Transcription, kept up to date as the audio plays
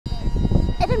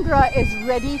Edinburgh is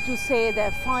ready to say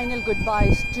their final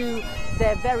goodbyes to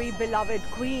their very beloved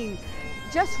Queen.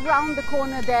 Just round the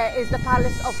corner there is the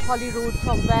Palace of Holyrood,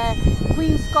 from where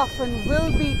Queen's coffin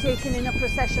will be taken in a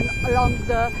procession along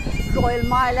the Royal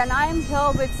Mile. And I am here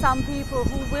with some people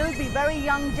who will be very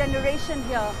young generation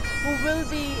here, who will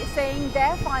be saying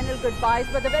their final goodbyes.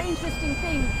 But the very interesting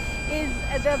thing is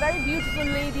the very beautiful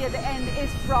lady at the end is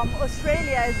from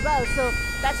Australia as well. So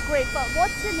that's great. But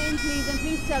what's your name, please? And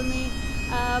please tell me,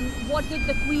 what did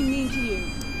the Queen mean to you?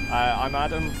 I'm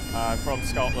Adam, from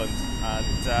Scotland,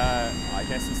 and I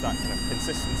guess it's that kind of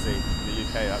consistency in the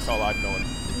UK. That's all I've known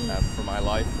for my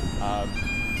life. So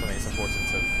I think it's important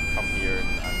to come here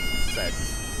and said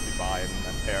goodbye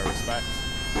and pay our respects.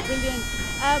 Brilliant.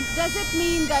 Does it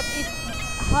mean that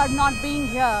her not being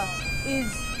here is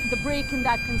the break in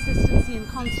that consistency and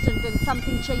constant, and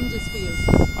something changes for you?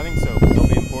 I think so. It'll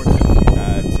be important to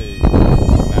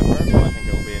remember, but I think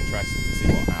it'll be interesting to see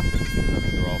what happens, because I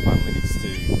think the royal family needs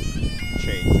to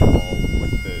change and evolve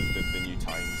with the new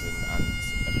times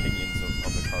and opinions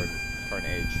of the current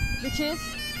age. Which is?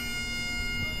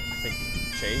 I think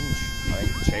change. I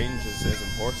think change is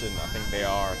important. I think they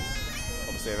are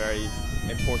obviously a very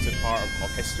important part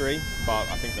of history, but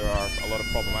I think there are a lot of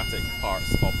problematic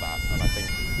parts of that, and I think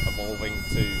evolving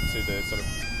to the sort of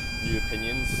new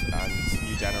opinions and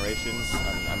new generations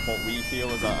and what we feel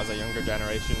as a younger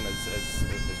generation is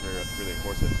really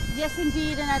important. Yes,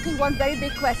 indeed, and I think one very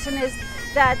big question is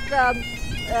that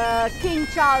King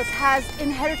Charles has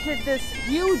inherited this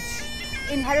huge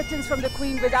inheritance from the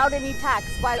Queen without any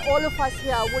tax, while all of us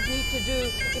here would need to do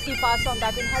if we pass on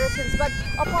that inheritance. But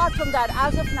apart from that,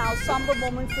 as of now, somber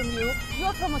moment from you.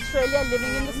 You're from Australia,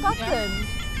 living in Scotland.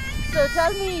 Yeah. So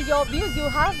tell me your views. You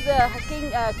have the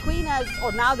Queen as,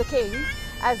 or now the King,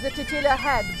 as the titular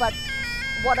head, but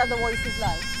what are the voices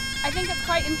like? I think it's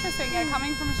quite interesting,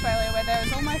 coming from Australia, where there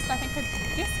is almost, I think, a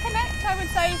disconnect, I would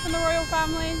say, from the royal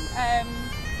family.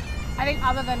 I think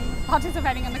other than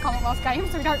participating in the Commonwealth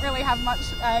Games, we don't really have much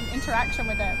interaction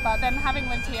with it. But then having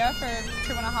lived here for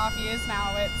 2.5 years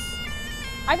now,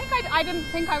 I didn't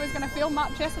think I was going to feel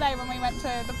much yesterday when we went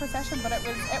to the procession, but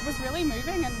it was really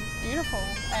moving and beautiful.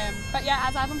 But yeah,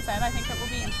 as Adam said, I think it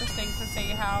will be interesting to see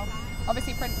how,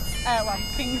 obviously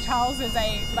King Charles is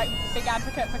a big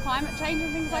advocate for climate change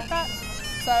and things like that.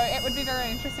 So it would be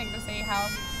very interesting to see how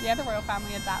the royal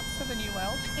family adapts to the new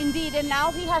world. Indeed, and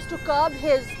now he has to curb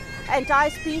his entire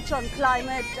speech on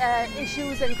climate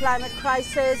issues and climate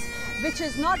crisis, which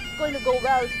is not going to go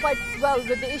quite well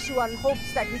with the issue, and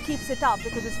hopes that he keeps it up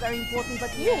because it's very important.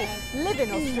 But you live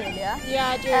in Australia. Yeah,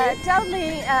 I do. Tell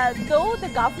me, though the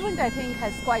government, I think,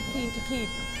 has quite keen to keep,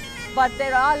 but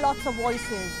there are lots of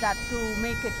voices that to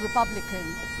make it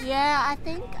Republican. Yeah, I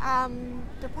think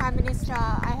the Prime Minister,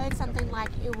 I heard something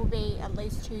like it will be at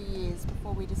least 2 years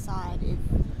before we decide if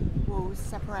we'll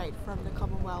separate from the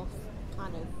Commonwealth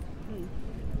kind of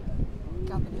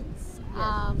governance.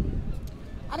 Yes.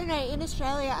 I don't know, in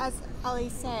Australia, as Ali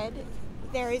said,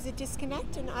 there is a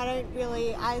disconnect, and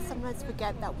I sometimes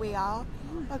forget that we are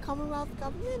a Commonwealth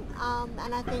government,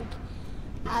 and I think,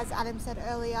 as Adam said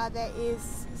earlier, there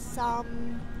is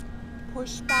some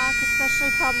pushback, especially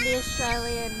from the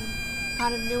Australian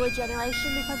kind of newer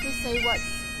generation, because we see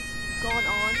what's gone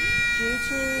on due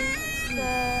to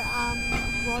the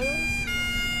royals.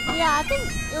 Yeah, I think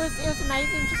it was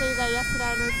amazing to be there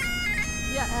yesterday, and it was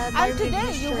and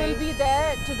today you will be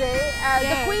there today.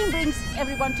 The Queen brings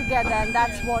everyone together, and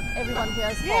that's what everyone here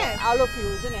is for. All of you,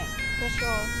 isn't it? For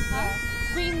sure. Yeah.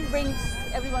 Queen brings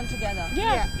everyone together.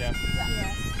 Yeah.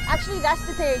 Actually, that's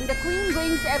the thing. The Queen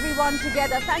brings everyone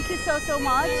together. Thank you so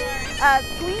much.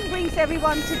 Queen brings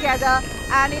everyone together,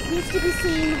 and it needs to be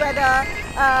seen whether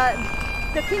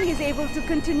the King is able to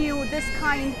continue this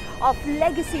kind of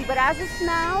legacy. But as of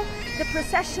now, the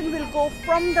procession will go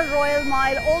from the Royal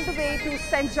Mile all the way to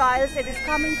St. Giles. It is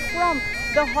coming from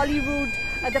the Holyrood,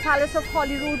 the Palace of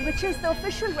Holyrood, which is the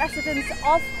official residence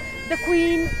of the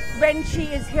Queen when she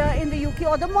is here in the UK,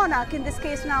 or the monarch, in this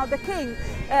case now the King,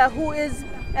 who is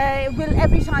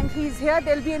every time he's here,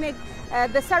 there'll be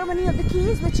the ceremony of the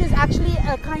keys, which is actually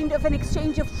a kind of an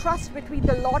exchange of trust between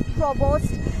the Lord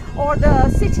Provost, or the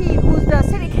city, who's the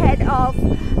civic head of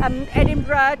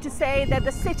Edinburgh, to say that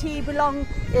the city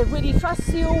really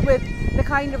trusts you with the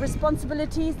kind of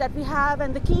responsibilities that we have,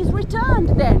 and the keys returned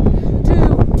then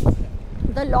to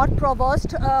the Lord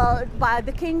Provost by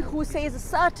the King, who says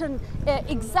certain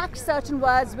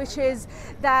words, which is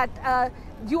that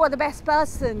you are the best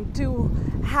person to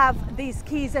have these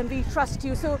keys and we trust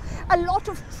you. So a lot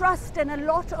of trust and a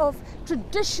lot of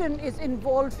tradition is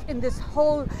involved in this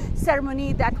whole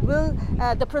ceremony that will,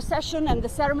 the procession and the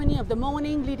ceremony of the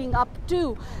morning leading up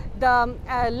to the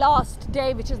last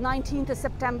day, which is 19th of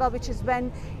September, which is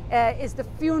when is the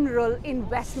funeral in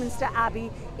Westminster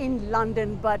Abbey in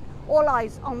London. But all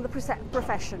eyes on the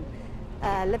procession.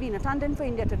 Lavina Tandon for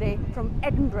India Today from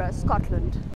Edinburgh,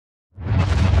 Scotland.